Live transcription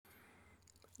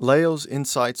Leo's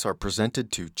insights are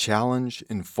presented to challenge,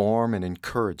 inform, and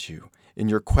encourage you in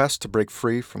your quest to break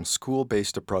free from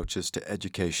school-based approaches to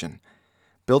education.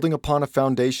 Building upon a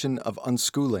foundation of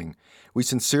unschooling, we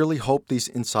sincerely hope these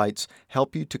insights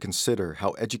help you to consider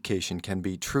how education can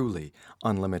be truly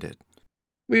unlimited.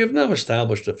 We have now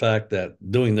established the fact that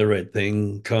doing the right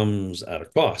thing comes at a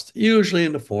cost, usually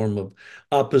in the form of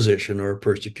opposition or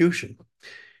persecution.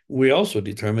 We also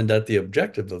determined that the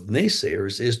objective of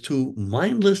naysayers is to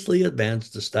mindlessly advance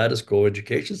the status quo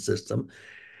education system,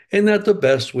 and that the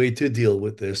best way to deal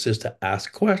with this is to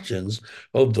ask questions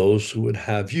of those who would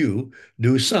have you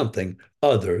do something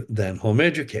other than home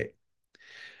educate.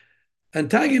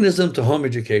 Antagonism to home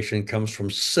education comes from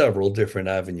several different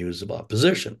avenues of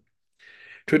opposition.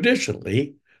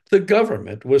 Traditionally, the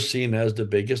government was seen as the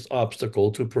biggest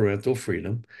obstacle to parental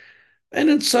freedom, and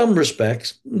in some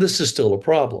respects, this is still a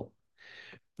problem.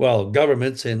 While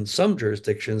governments in some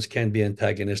jurisdictions can be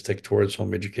antagonistic towards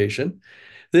home education,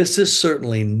 this is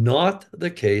certainly not the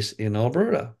case in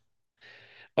Alberta.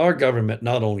 Our government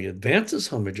not only advances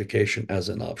home education as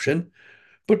an option,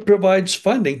 but provides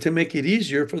funding to make it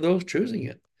easier for those choosing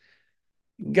it.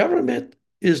 Government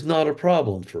is not a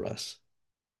problem for us.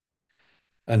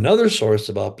 Another source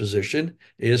of opposition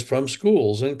is from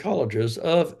schools and colleges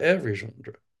of every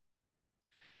genre.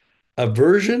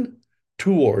 Aversion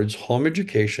towards home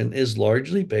education is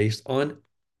largely based on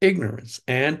ignorance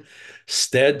and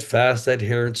steadfast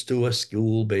adherence to a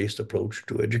school-based approach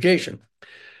to education.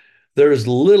 There is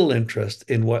little interest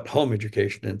in what home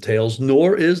education entails,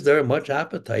 nor is there much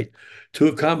appetite to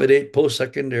accommodate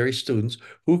post-secondary students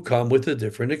who come with a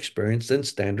different experience than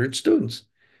standard students,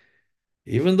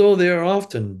 even though they are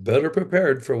often better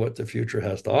prepared for what the future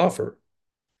has to offer.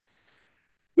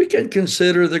 We can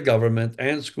consider the government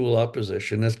and school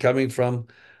opposition as coming from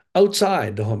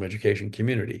outside the home education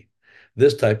community.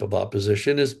 This type of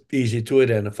opposition is easy to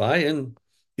identify and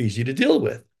easy to deal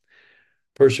with.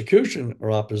 Persecution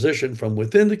or opposition from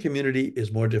within the community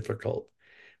is more difficult,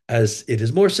 as it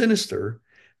is more sinister,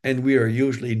 and we are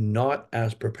usually not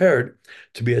as prepared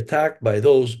to be attacked by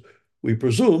those we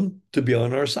presume to be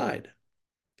on our side.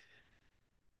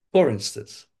 For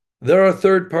instance, there are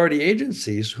third-party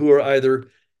agencies who are either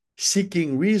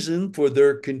seeking reason for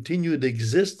their continued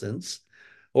existence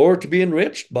or to be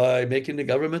enriched by making the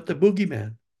government the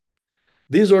boogeyman.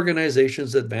 These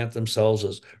organizations advance themselves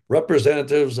as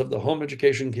representatives of the home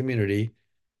education community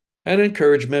and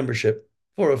encourage membership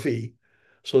for a fee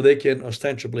so they can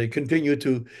ostensibly continue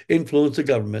to influence the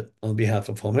government on behalf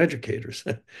of home educators.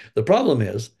 The problem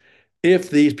is, if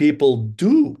these people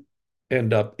do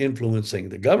end up influencing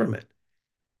the government,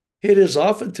 it is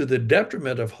often to the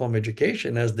detriment of home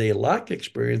education as they lack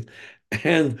experience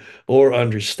and or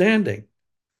understanding.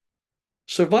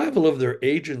 Survival of their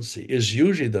agency is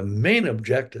usually the main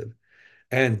objective,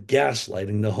 and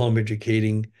gaslighting the home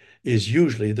educating is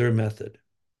usually their method.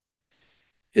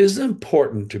 It is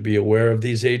important to be aware of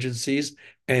these agencies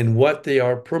and what they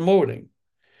are promoting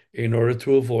in order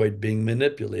to avoid being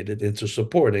manipulated into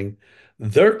supporting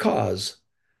their cause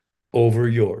over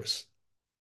yours.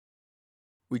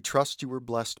 We trust you were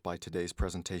blessed by today's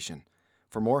presentation.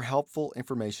 For more helpful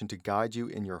information to guide you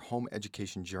in your home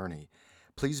education journey,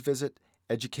 please visit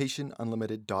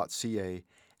educationunlimited.ca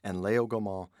and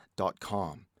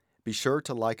leogaumont.com. Be sure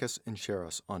to like us and share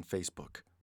us on Facebook.